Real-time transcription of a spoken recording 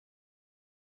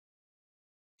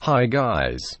Hi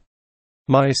guys.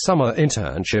 My summer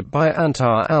internship by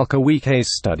Antar Al-Qawwee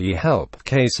case study help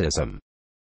Caseism.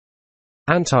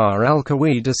 Antar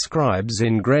Al-Qawwee describes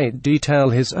in great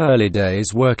detail his early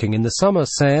days working in the summer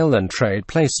sale and trade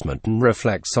placement and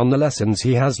reflects on the lessons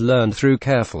he has learned through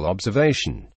careful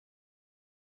observation.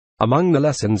 Among the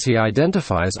lessons he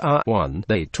identifies are 1.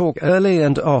 They talk early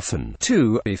and often.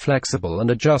 2. Be flexible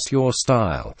and adjust your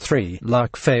style. 3.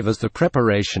 Luck favors the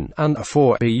preparation. And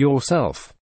 4. Be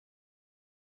yourself.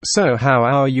 So how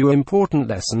are you? Important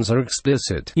lessons are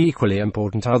explicit. Equally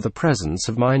important are the presence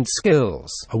of mind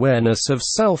skills, awareness of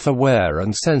self-aware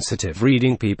and sensitive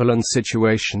reading people and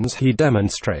situations he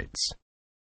demonstrates.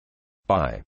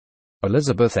 By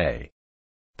Elizabeth A.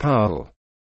 Powell.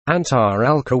 Antar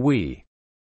Al-Qawwee.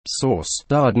 Source: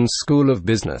 Darden School of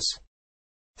Business.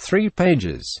 3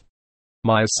 pages.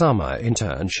 My summer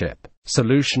internship.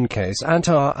 Solution case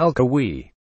Antar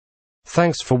Al-Qawwee.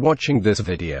 Thanks for watching this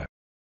video.